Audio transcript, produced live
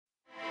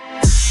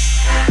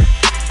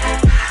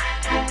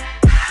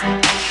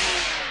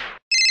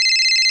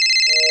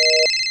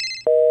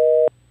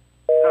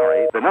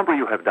The number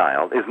you have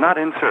dialed is not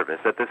in service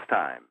at this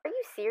time. Are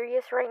you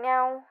serious right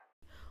now?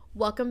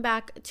 Welcome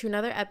back to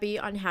another epi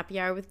on Happy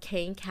Hour with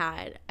Kay and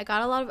Kat. I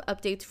got a lot of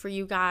updates for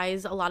you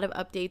guys, a lot of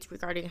updates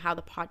regarding how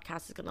the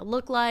podcast is going to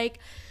look like.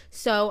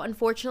 So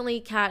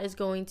unfortunately, Kat is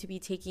going to be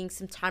taking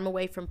some time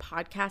away from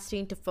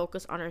podcasting to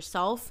focus on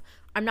herself.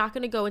 I'm not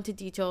going to go into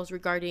details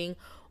regarding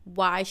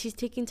why she's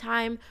taking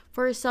time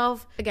for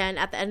herself. Again,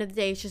 at the end of the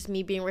day, it's just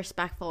me being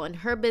respectful in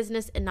her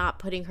business and not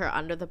putting her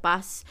under the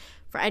bus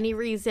for any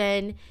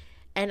reason.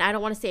 And I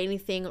don't want to say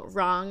anything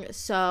wrong.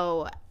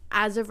 So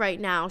as of right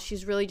now,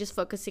 she's really just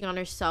focusing on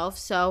herself.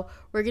 So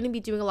we're going to be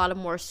doing a lot of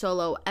more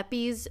solo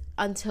epis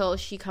until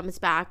she comes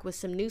back with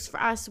some news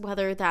for us,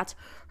 whether that's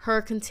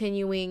her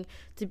continuing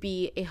to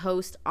be a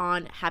host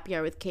on Happy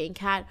Hour with Kay and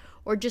Kat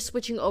or just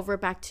switching over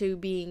back to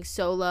being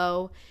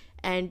solo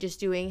and just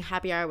doing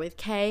Happy Hour with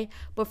Kay.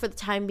 But for the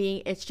time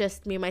being, it's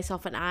just me,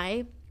 myself, and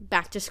I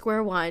back to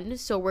square one.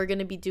 So we're going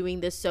to be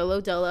doing this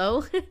solo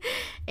dolo.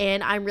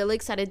 And I'm really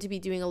excited to be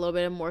doing a little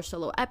bit of more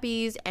solo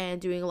epis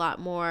and doing a lot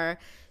more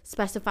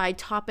specified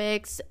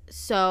topics.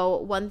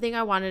 So one thing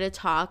I wanted to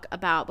talk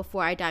about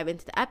before I dive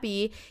into the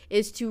epi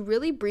is to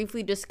really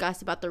briefly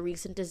discuss about the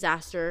recent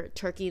disaster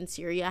Turkey and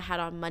Syria had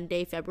on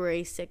Monday,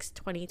 February 6,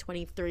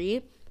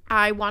 2023.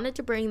 I wanted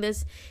to bring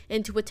this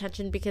into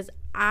attention because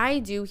I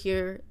do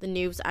hear the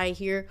news. I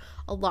hear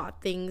a lot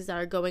of things that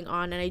are going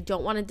on, and I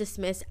don't want to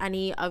dismiss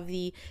any of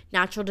the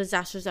natural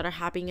disasters that are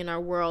happening in our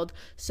world.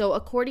 So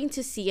according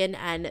to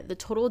CNN, the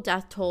total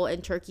death toll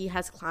in Turkey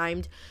has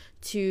climbed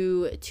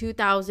to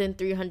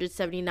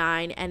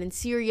 2,379, and in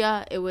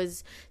Syria, it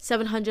was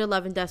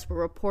 711 deaths were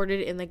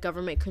reported in the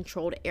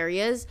government-controlled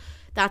areas.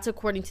 That's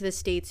according to the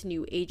state's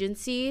new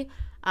agency,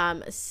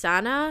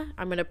 SANA.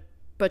 I'm going to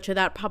butcher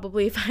that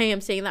probably if I am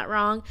saying that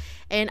wrong.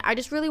 And I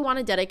just really want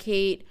to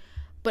dedicate,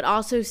 but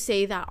also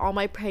say that all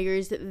my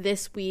prayers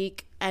this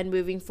week and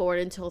moving forward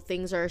until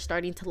things are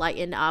starting to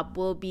lighten up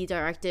will be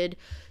directed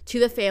to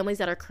the families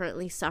that are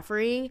currently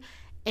suffering.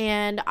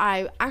 And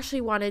I actually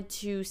wanted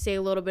to say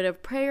a little bit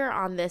of prayer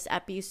on this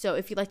epi. So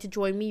if you'd like to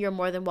join me, you're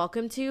more than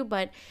welcome to,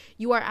 but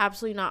you are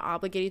absolutely not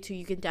obligated to.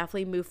 You can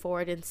definitely move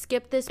forward and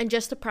skip this. And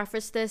just to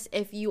preface this,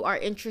 if you are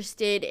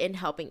interested in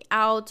helping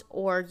out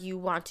or you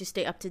want to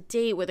stay up to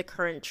date with the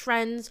current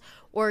trends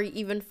or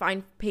even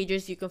find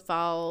pages you can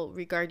follow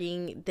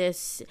regarding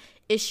this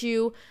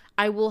issue,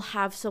 I will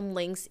have some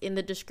links in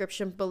the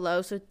description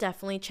below, so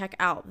definitely check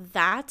out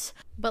that.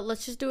 But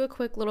let's just do a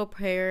quick little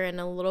prayer and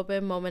a little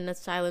bit moment of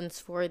silence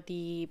for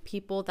the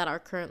people that are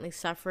currently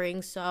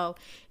suffering. So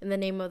in the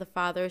name of the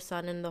Father,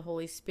 Son, and the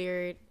Holy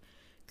Spirit,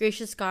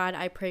 gracious God,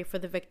 I pray for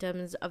the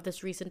victims of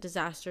this recent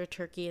disaster,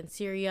 Turkey and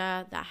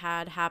Syria, that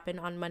had happened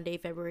on Monday,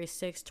 February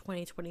 6,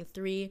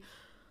 2023.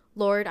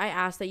 Lord, I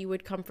ask that you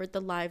would comfort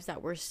the lives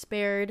that were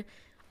spared.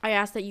 I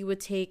ask that you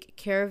would take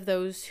care of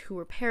those who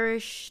were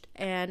perished,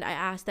 and I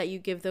ask that you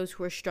give those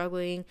who are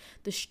struggling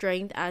the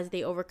strength as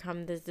they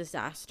overcome this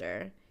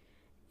disaster.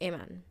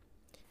 Amen.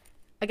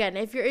 Again,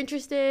 if you're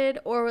interested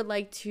or would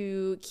like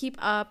to keep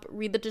up,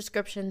 read the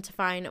description to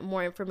find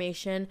more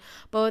information.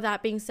 But with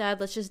that being said,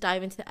 let's just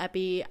dive into the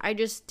epi. I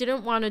just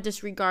didn't want to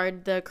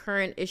disregard the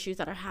current issues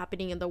that are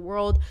happening in the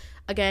world.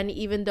 Again,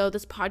 even though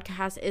this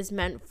podcast is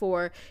meant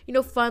for,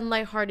 fun,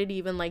 lighthearted,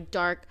 even like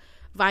dark,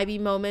 vibey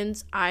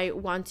moments, I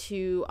want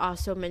to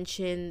also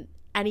mention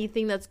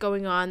anything that's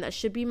going on that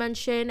should be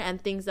mentioned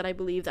and things that I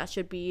believe that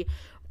should be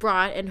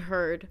brought and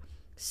heard.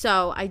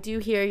 So I do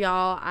hear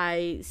y'all,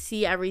 I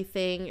see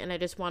everything, and I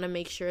just want to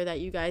make sure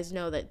that you guys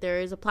know that there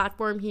is a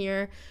platform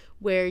here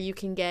where you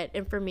can get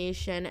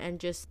information and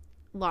just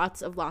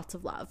lots of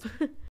love.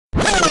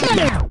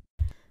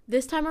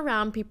 This time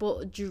around,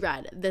 people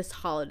dread this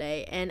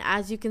holiday, and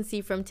as you can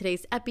see from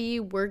today's epi,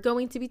 we're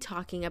going to be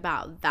talking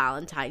about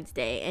Valentine's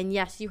Day. And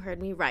yes, you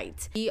heard me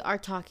right. We are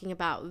talking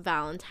about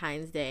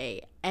Valentine's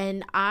Day,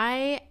 and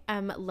I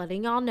am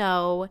letting y'all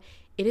know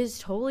it is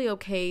totally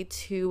okay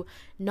to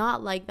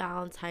not like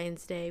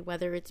Valentine's Day,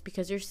 whether it's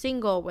because you're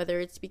single, whether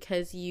it's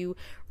because you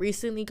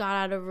recently got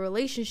out of a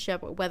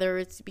relationship, whether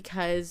it's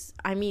because,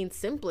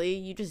 simply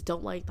you just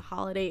don't like the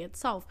holiday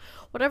itself.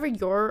 Whatever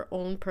your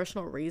own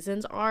personal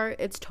reasons are,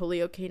 it's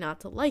totally okay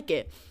not to like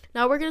it.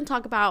 Now we're going to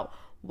talk about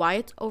why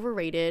it's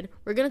overrated.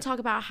 We're going to talk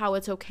about how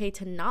it's okay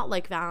to not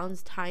like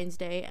Valentine's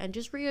Day and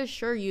just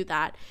reassure you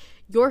that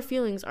your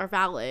feelings are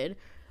valid.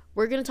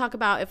 We're going to talk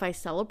about if I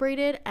celebrate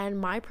it and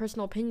my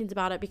personal opinions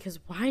about it, because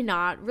why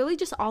not? Really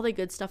just all the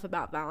good stuff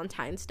about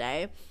Valentine's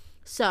Day.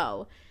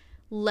 So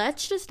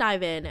let's just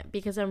dive in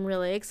because I'm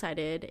really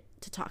excited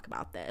to talk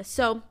about this.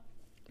 So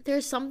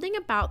there's something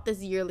about this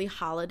yearly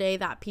holiday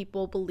that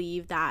people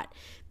believe that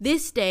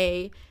this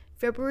day,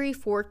 February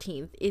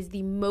 14th, is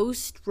the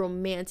most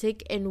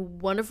romantic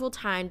and wonderful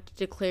time to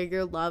declare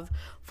your love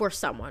for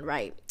someone,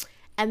 right?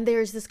 And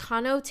there's this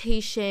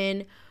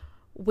connotation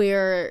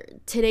where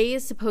today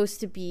is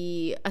supposed to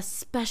be a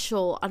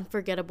special,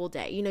 unforgettable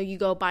day. You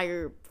go buy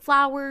your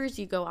flowers,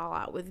 you go all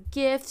out with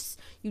gifts,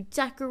 you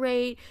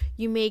decorate,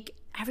 you make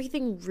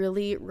everything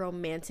really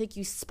romantic,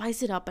 you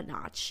spice it up a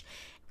notch.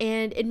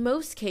 And in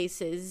most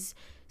cases,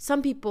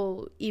 Some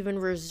people even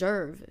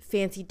reserve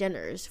fancy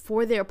dinners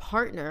for their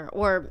partner,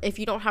 or if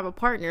you don't have a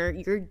partner,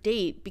 your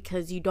date,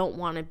 because you don't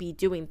want to be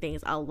doing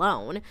things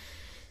alone.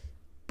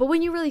 But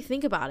when you really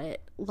think about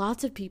it,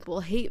 lots of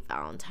people hate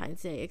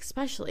Valentine's Day,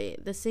 especially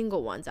the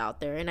single ones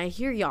out there. And I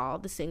hear y'all,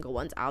 the single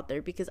ones out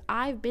there, because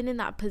I've been in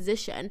that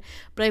position,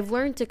 but I've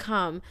learned to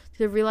come to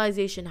the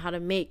realization how to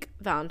make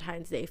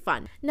Valentine's Day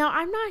fun. Now,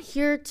 I'm not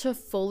here to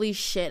fully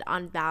shit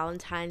on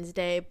Valentine's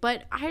Day,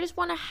 but I just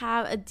want to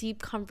have a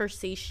deep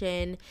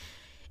conversation.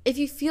 If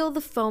you feel the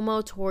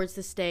FOMO towards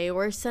this day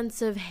or a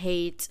sense of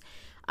hate,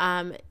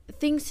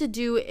 things to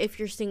do if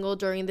you're single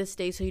during this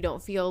day so you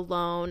don't feel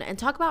alone, and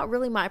talk about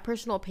really my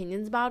personal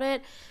opinions about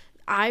it.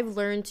 I've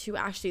learned to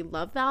actually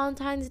love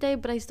Valentine's Day,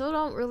 but I still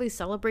don't really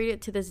celebrate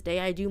it to this day.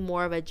 I do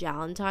more of a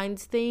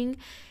Jalentine's thing.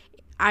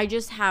 I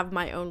just have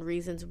my own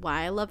reasons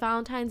why I love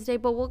Valentine's Day,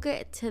 but we'll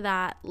get to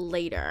that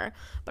later.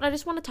 But I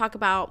just want to talk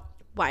about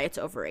why it's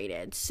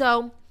overrated.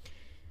 So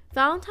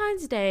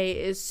Valentine's Day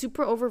is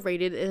super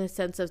overrated in the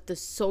sense of the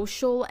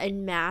social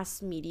and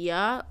mass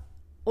media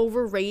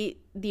overrate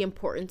the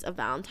importance of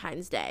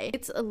Valentine's Day.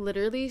 It's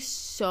literally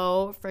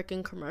so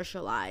freaking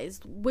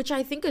commercialized, which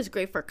I think is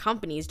great for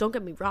companies, don't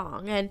get me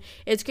wrong, and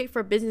it's great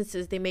for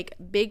businesses. They make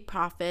big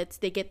profits,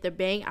 they get their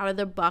bang out of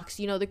their bucks.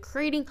 You know, they're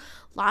creating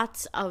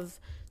lots of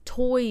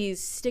toys,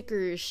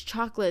 stickers,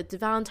 chocolates,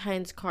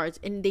 Valentine's cards,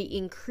 and they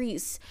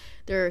increase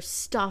their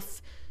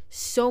stuff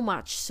so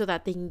much so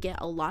that they can get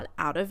a lot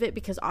out of it,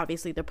 because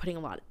obviously they're putting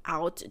a lot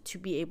out to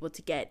be able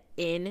to get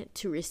in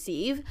to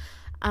receive.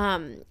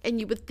 And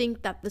you would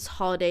think that this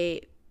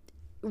holiday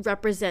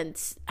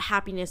represents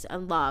happiness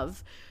and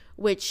love,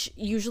 which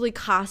usually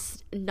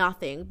costs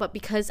nothing. But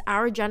because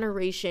our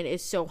generation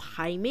is so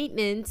high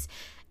maintenance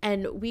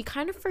and we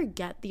kind of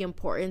forget the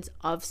importance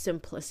of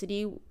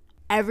simplicity,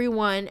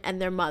 everyone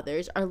and their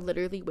mothers are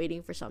literally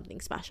waiting for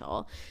something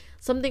special,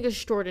 something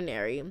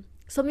extraordinary,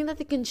 something that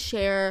they can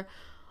share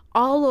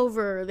all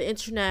over the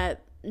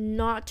internet,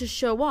 not to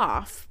show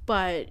off,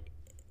 but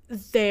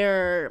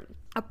they're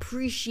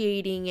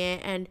appreciating it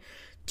and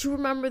to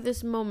remember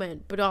this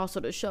moment, but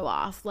also to show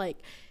off. Like,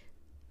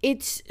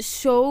 it's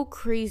so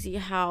crazy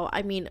how,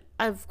 I mean,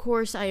 of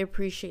course I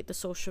appreciate the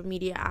social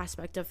media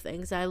aspect of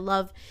things. I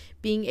love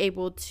being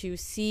able to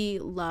see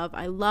love.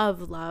 I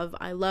love love.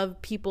 I love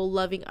people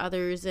loving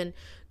others and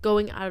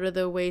going out of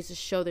their ways to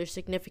show their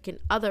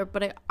significant other.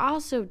 But I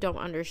also don't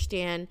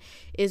understand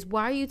is,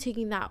 why are you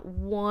taking that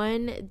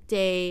one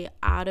day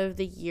out of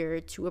the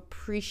year to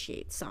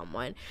appreciate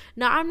someone?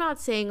 Now, I'm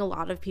not saying a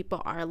lot of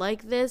people are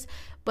like this,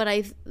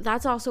 but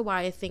that's also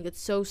why I think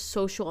it's so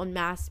social and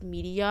mass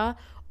media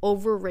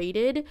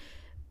overrated,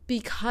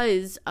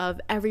 because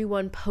of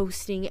everyone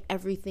posting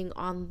everything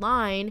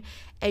online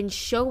and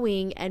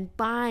showing and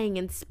buying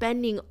and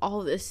spending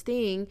all this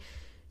thing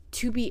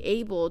to be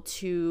able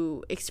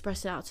to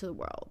express it out to the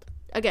world.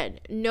 Again,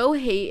 no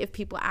hate if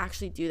people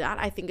actually do that.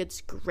 I think it's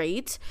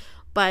great,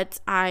 but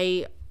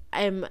I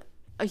am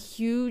a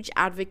huge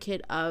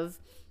advocate of,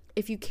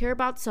 if you care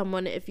about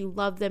someone, if you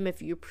love them,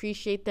 if you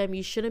appreciate them,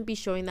 you shouldn't be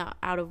showing that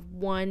out of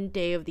one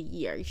day of the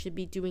year. You should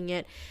be doing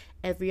it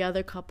every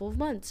other couple of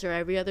months or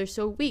every other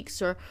so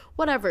weeks or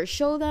whatever.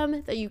 Show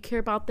them that you care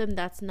about them.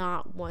 That's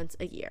not once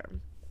a year.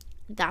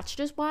 That's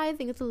just why I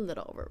think it's a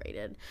little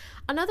overrated.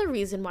 Another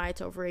reason why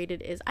it's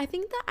overrated is I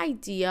think the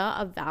idea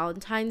of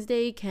Valentine's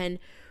Day can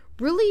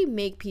really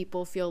make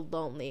people feel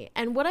lonely.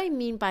 And what I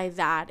mean by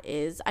that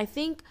is, I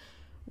think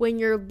when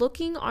you're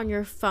looking on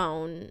your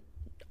phone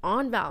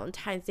on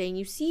Valentine's Day and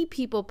you see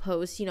people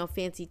post, you know,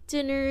 fancy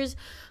dinners,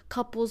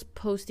 couples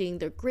posting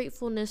their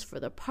gratefulness for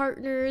their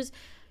partners,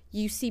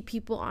 you see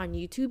people on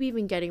YouTube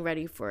even getting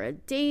ready for a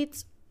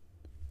date,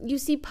 you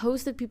see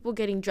posts of people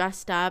getting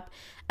dressed up,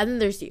 and then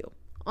there's you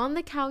on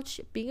the couch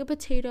being a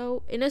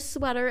potato in a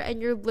sweater,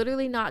 and you're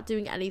literally not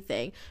doing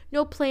anything.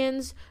 No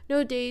plans,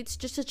 no dates,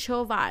 just a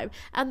chill vibe.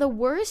 And the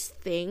worst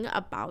thing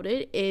about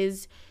it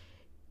is,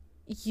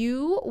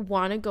 you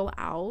want to go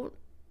out,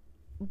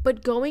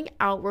 but going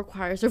out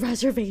requires a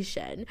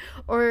reservation,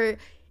 or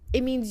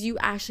it means you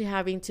actually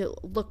having to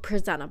look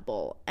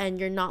presentable, and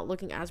you're not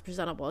looking as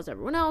presentable as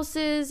everyone else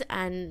is,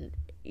 and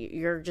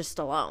you're just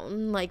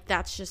alone. Like,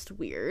 that's just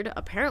weird.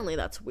 Apparently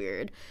that's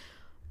weird.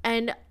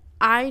 And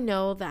I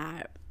know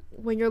that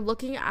when you're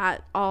looking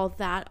at all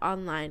that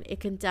online, it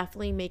can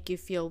definitely make you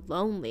feel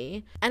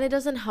lonely. And it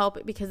doesn't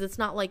help, because it's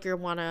not like you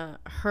want to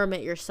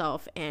hermit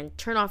yourself and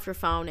turn off your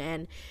phone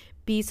and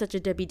be such a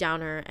Debbie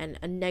Downer and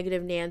a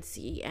negative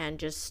Nancy and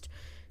just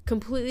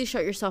completely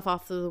shut yourself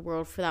off to the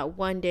world for that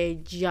one day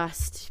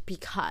just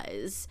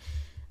because.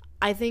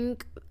 I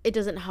think it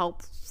doesn't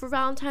help for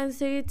Valentine's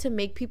Day to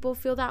make people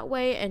feel that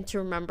way and to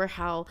remember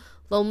how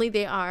lonely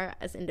they are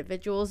as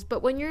individuals.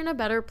 But when you're in a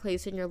better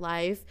place in your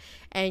life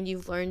and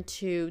you've learned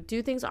to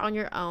do things on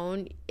your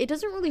own, it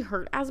doesn't really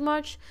hurt as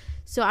much.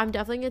 So I'm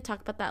definitely going to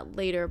talk about that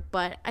later.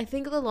 But I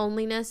think the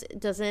loneliness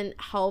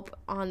doesn't help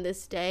on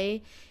this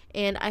day.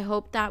 And I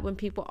hope that when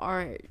people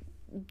are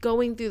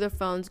going through their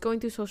phones,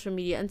 going through social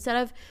media, instead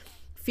of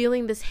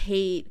feeling this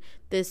hate,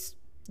 this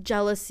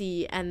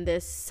jealousy and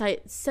this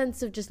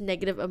sense of just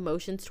negative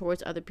emotions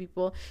towards other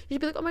people, you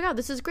should be like, oh my god,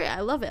 this is great,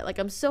 I love it, like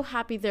I'm so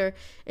happy they're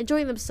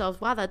enjoying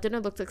themselves. Wow, that dinner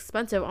looks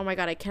expensive. Oh my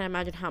god, I can't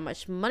imagine how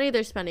much money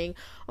they're spending.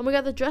 Oh my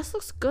god, the dress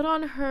looks good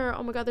on her.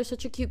 Oh my god, they're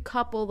such a cute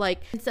couple.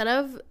 Like, instead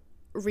of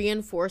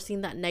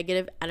reinforcing that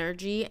negative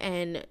energy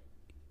and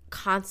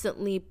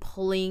constantly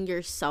pulling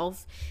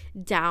yourself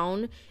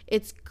down,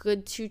 it's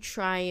good to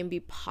try and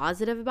be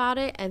positive about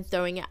it and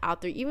throwing it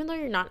out there, even though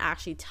you're not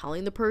actually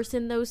telling the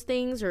person those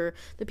things or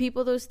the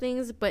people those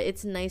things. But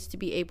it's nice to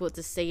be able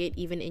to say it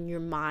even in your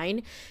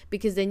mind,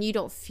 because then you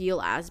don't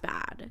feel as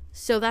bad.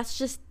 So that's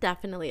just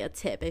definitely a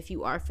tip if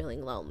you are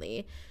feeling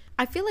lonely.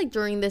 I feel like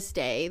during this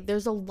day,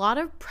 there's a lot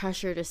of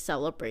pressure to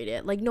celebrate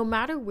it. Like, no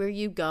matter where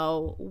you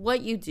go,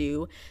 what you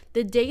do,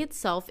 the day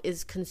itself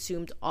is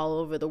consumed all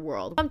over the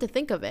world. Come to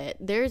think of it,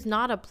 there's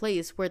not a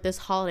place where this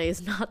holiday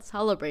is not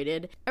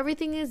celebrated.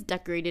 Everything is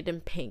decorated in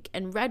pink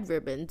and red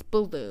ribbons,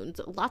 balloons,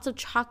 lots of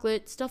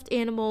chocolate, stuffed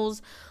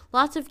animals,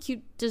 lots of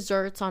cute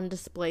desserts on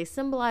display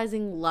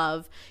symbolizing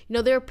love. You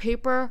know, there are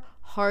paper,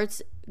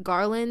 hearts,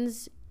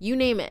 garlands, you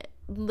name it.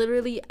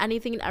 Literally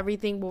anything and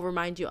everything will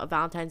remind you of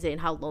Valentine's Day and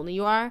how lonely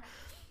you are.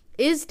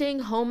 Is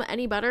staying home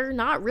any better?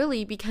 Not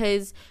really,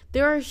 because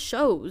there are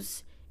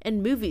shows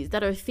and movies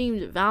that are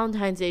themed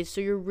Valentine's Day, so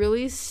you're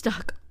really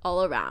stuck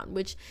all around,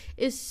 which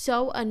is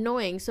so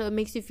annoying. So it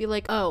makes you feel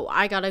like, oh,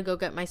 I gotta go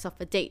get myself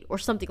a date or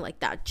something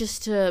like that,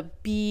 just to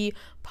be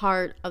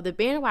part of the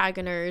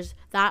bandwagoners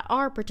that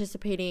are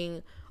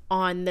participating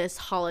on this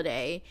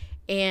holiday.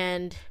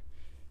 And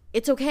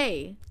it's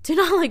okay to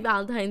not like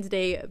Valentine's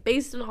Day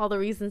based on all the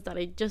reasons that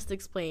I just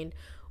explained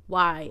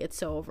why it's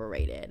so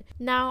overrated.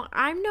 Now,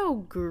 I'm no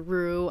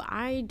guru.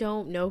 I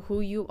don't know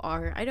who you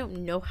are. I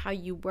don't know how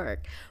you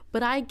work.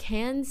 But I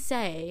can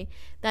say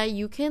that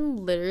you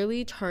can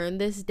literally turn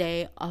this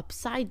day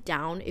upside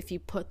down if you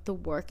put the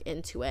work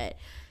into it.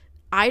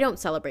 I don't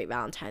celebrate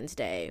Valentine's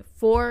Day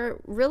for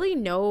really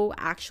no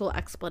actual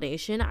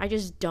explanation. I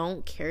just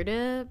don't care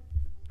to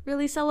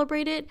really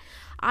celebrate it.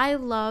 I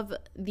love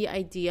the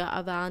idea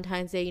of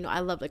Valentine's Day. You know, I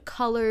love the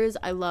colors.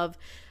 I love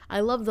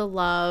the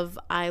love.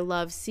 I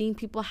love seeing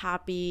people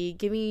happy,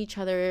 giving each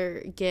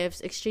other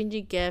gifts,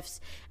 exchanging gifts,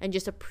 and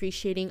just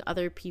appreciating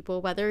other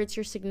people, whether it's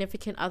your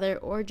significant other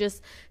or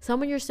just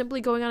someone you're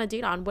simply going on a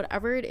date on.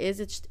 Whatever it is,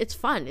 it's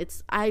fun.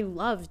 I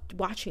love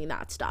watching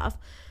that stuff.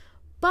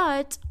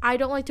 But I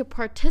don't like to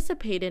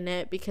participate in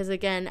it because,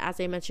 again, as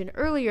I mentioned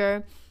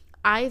earlier,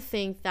 I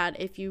think that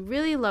if you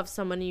really love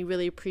someone and you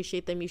really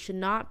appreciate them, you should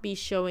not be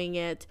showing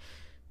it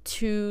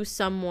to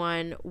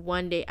someone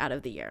one day out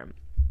of the year.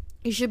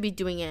 You should be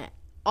doing it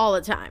all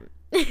the time.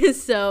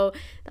 So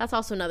that's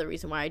also another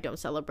reason why I don't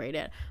celebrate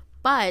it.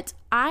 But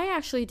I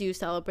actually do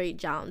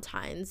celebrate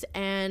Valentine's,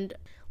 and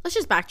let's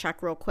just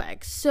backtrack real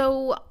quick.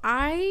 So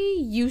I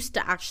used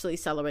to actually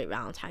celebrate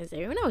Valentine's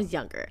Day when I was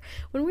younger,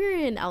 when we were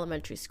in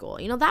elementary school.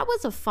 You know, that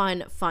was a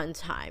fun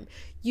time.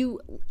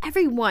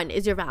 Everyone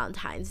is your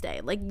Valentine's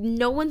Day. Like,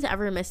 no one's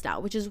ever missed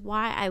out, which is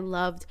why I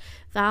loved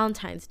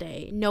Valentine's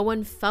Day. No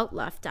one felt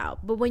left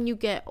out. But when you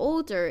get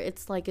older,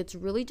 it's like it's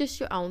really just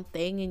your own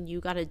thing and you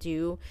gotta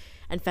do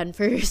and fend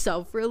for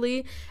yourself,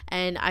 really.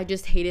 And I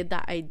just hated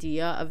that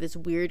idea of this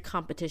weird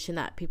competition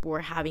that people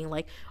were having,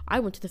 like, I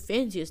went to the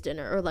fanciest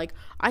dinner, or like,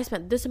 I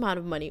spent this amount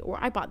of money, or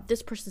I bought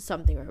this person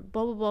something, or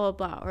blah blah blah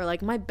blah, or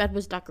like, my bed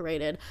was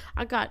decorated,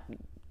 I got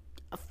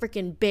a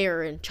freaking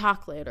bear and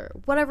chocolate, or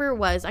whatever it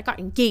was. I got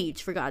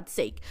engaged, for God's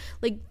sake.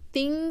 Like,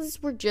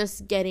 things were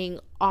just getting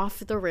off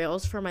the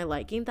rails for my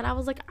liking, that I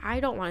was like, I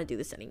don't want to do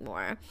this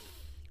anymore.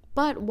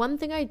 But one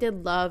thing I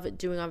did love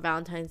doing on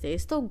Valentine's Day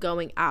is still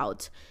going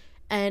out.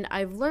 And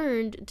I've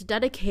learned to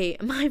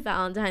dedicate my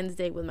Valentine's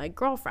Day with my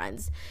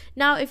girlfriends.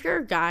 Now, if you're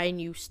a guy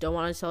and you still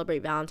want to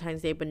celebrate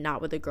Valentine's Day but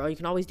not with a girl, you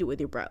can always do it with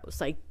your bros.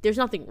 Like, there's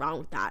nothing wrong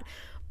with that.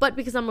 But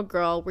because I'm a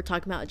girl, we're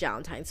talking about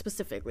Valentine's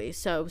specifically.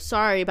 So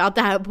sorry about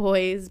that,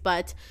 boys.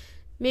 But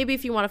maybe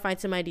if you want to find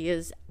some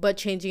ideas, but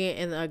changing it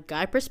in a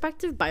guy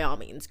perspective, by all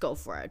means, go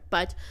for it.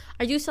 But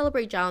I do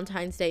celebrate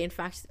Valentine's Day. In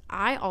fact,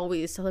 I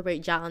always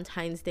celebrate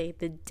Valentine's Day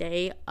the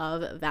day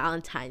of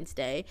Valentine's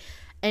Day.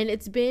 And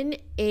it's been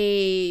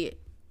a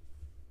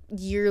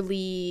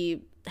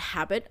yearly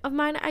habit of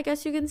mine, I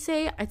guess you can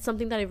say. It's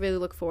something that I really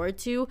look forward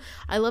to.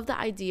 I love the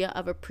idea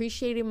of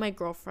appreciating my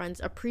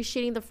girlfriends,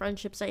 appreciating the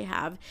friendships I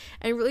have,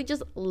 and really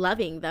just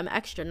loving them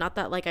extra. Not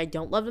that, like, I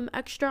don't love them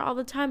extra all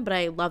the time, but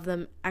I love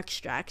them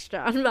extra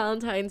on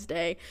Valentine's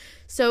Day.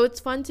 So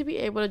it's fun to be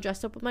able to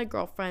dress up with my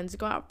girlfriends,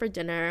 go out for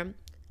dinner,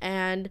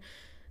 and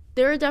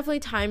there are definitely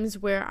times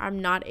where I'm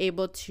not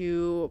able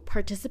to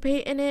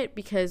participate in it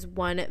because,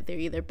 one, they're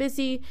either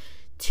busy,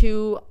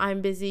 2,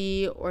 I'm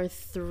busy, or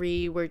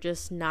 3, we're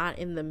just not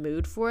in the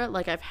mood for it.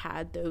 Like, I've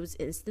had those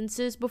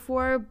instances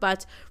before,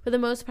 but for the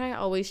most part, I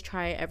always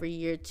try every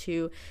year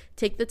to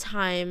take the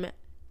time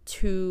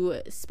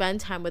to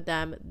spend time with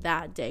them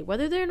that day,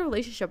 whether they're in a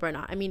relationship or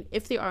not. I mean,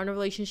 if they are in a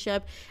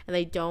relationship and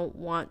they don't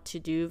want to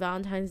do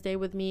Valentine's Day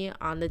with me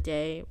on the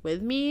day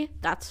with me,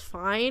 that's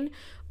fine,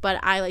 but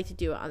I like to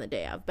do it on the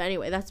day of. But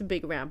anyway, that's a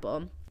big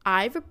ramble.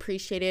 I've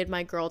appreciated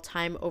my girl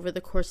time over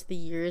the course of the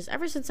years,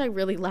 ever since I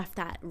really left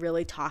that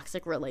really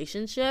toxic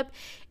relationship,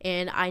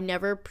 and I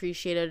never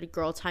appreciated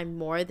girl time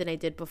more than I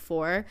did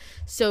before.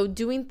 So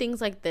doing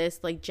things like this,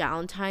 like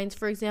Valentines,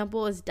 for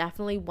example, is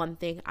definitely one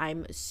thing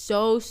I'm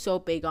so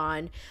big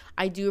on.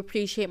 I do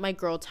appreciate my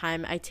girl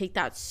time. I take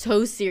that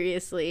so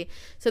seriously.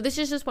 So this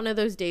is just one of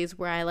those days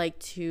where I like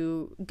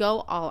to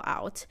go all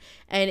out,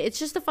 and it's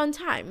just a fun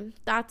time.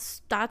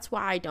 That's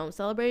why I don't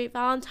celebrate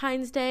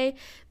Valentine's Day.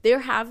 There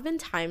have been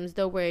times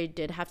though where I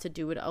did have to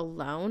do it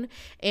alone,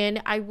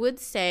 and I would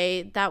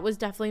say that was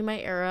definitely my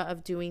era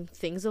of doing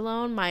things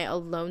alone, my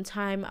alone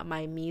time,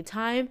 my me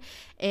time,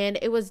 and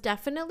it was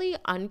definitely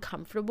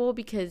uncomfortable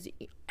because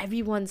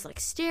everyone's like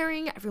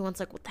staring, everyone's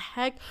like, what the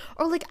heck?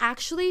 Or like,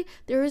 actually,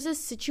 there is a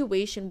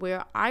situation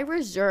where I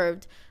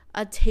reserved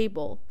a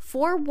table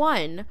for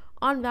one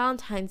on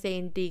Valentine's Day,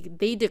 and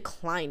they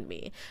declined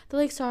me. They're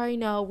like, sorry,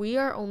 no, we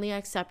are only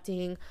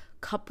accepting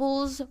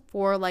couples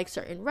for like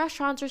certain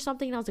restaurants or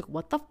something. And I was like,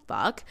 what the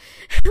fuck?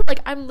 Like,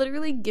 I'm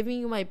literally giving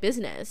you my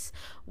business.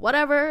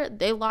 Whatever,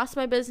 they lost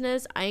my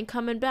business. I ain't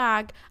coming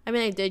back. I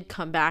mean, I did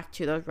come back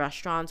to those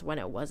restaurants when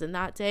it wasn't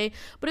that day,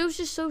 but it was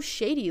just so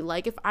shady.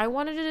 Like, if I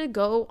wanted to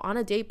go on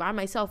a date by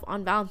myself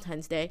on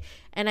Valentine's Day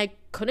and I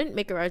couldn't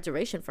make a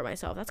reservation for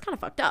myself, that's kind of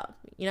fucked up,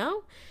 you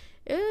know?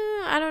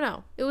 I don't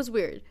know. It was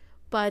weird.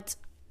 But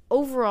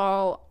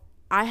overall,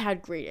 I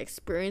had great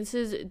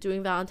experiences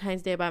doing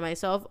Valentine's Day by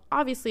myself.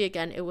 Obviously,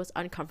 again, it was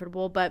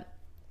uncomfortable, but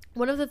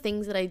one of the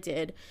things that I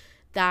did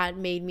that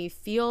made me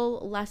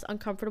feel less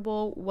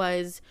uncomfortable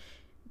was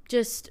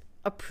just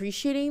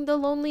appreciating the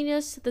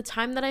loneliness, the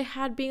time that I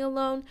had being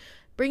alone,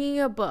 bringing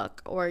a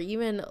book or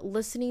even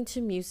listening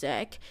to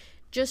music.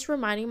 Just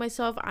reminding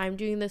myself I'm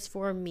doing this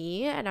for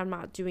me and I'm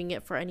not doing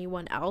it for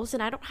anyone else.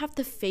 And I don't have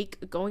to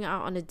fake going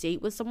out on a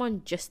date with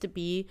someone just to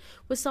be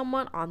with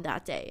someone on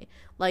that day.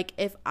 Like,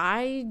 if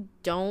I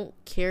don't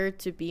care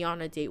to be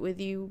on a date with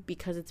you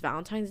because it's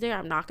Valentine's Day,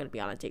 I'm not going to be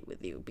on a date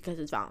with you because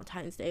it's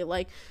Valentine's Day.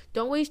 Like,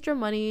 don't waste your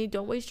money,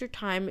 don't waste your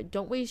time,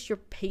 don't waste your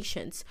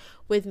patience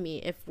with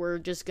me if we're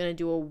just going to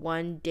do a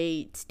one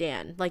date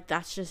stand. Like,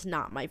 that's just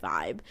not my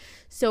vibe.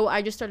 So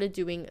I just started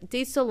doing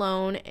dates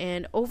alone,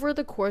 and over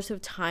the course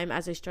of time,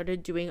 as I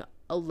started doing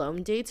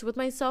alone dates with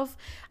myself,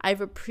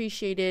 I've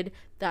appreciated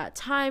that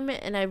time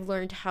and I've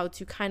learned how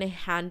to kind of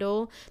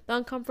handle the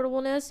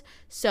uncomfortableness.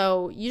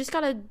 So you just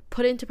gotta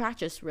put it into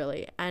practice,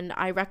 really. And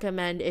I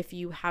recommend, if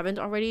you haven't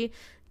already,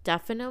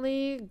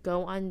 definitely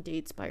go on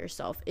dates by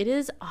yourself. It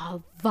is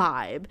a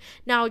vibe.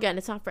 Now, again,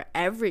 it's not for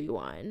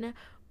everyone,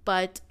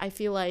 but I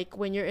feel like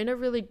when you're in a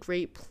really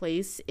great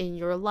place in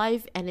your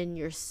life and in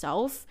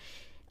yourself,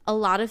 a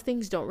lot of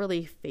things don't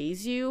really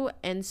faze you,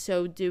 and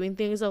so doing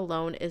things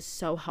alone is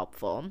so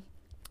helpful.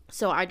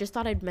 So I just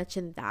thought I'd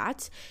mention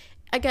that.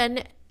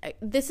 Again,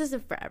 this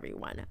isn't for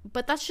everyone,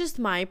 but that's just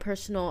my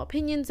personal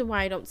opinions and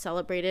why I don't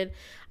celebrate it.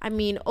 I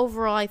mean,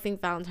 overall, I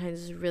think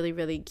Valentine's is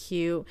really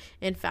cute.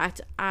 In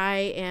fact,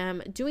 I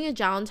am doing a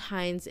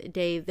Valentine's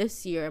Day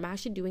this year. I'm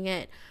actually doing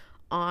it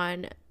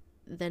on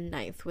the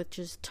 9th, which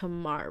is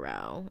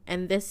tomorrow.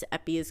 And this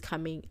epi is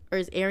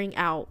airing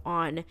out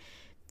on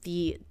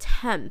the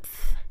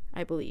 10th,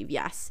 I believe.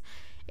 Yes.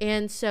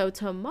 And so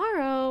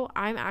tomorrow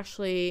I'm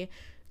actually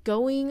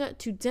going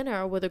to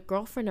dinner with a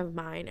girlfriend of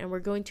mine, and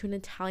we're going to an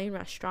Italian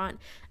restaurant,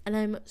 and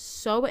I'm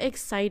so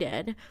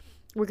excited.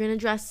 We're gonna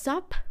dress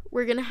up,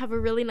 we're gonna have a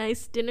really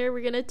nice dinner,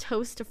 we're gonna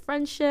toast a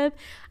friendship.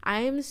 I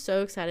am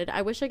so excited.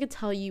 I wish I could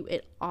tell you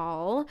it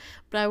all,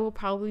 but I will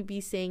probably be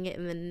saying it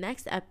in the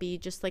next epi,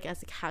 just like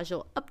as a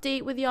casual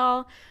update with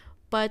y'all.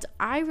 But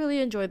I really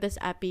enjoyed this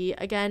epi.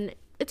 Again,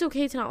 it's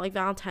okay to not like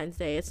Valentine's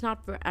Day. It's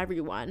not for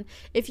everyone.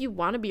 If you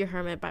want to be a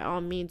hermit, by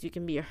all means, you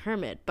can be a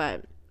hermit,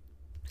 but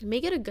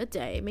make it a good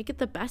day. Make it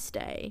the best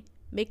day.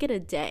 Make it a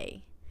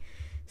day.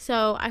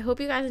 So I hope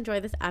you guys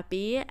enjoyed this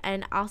epi,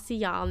 and I'll see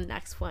y'all in the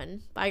next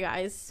one. Bye,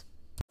 guys.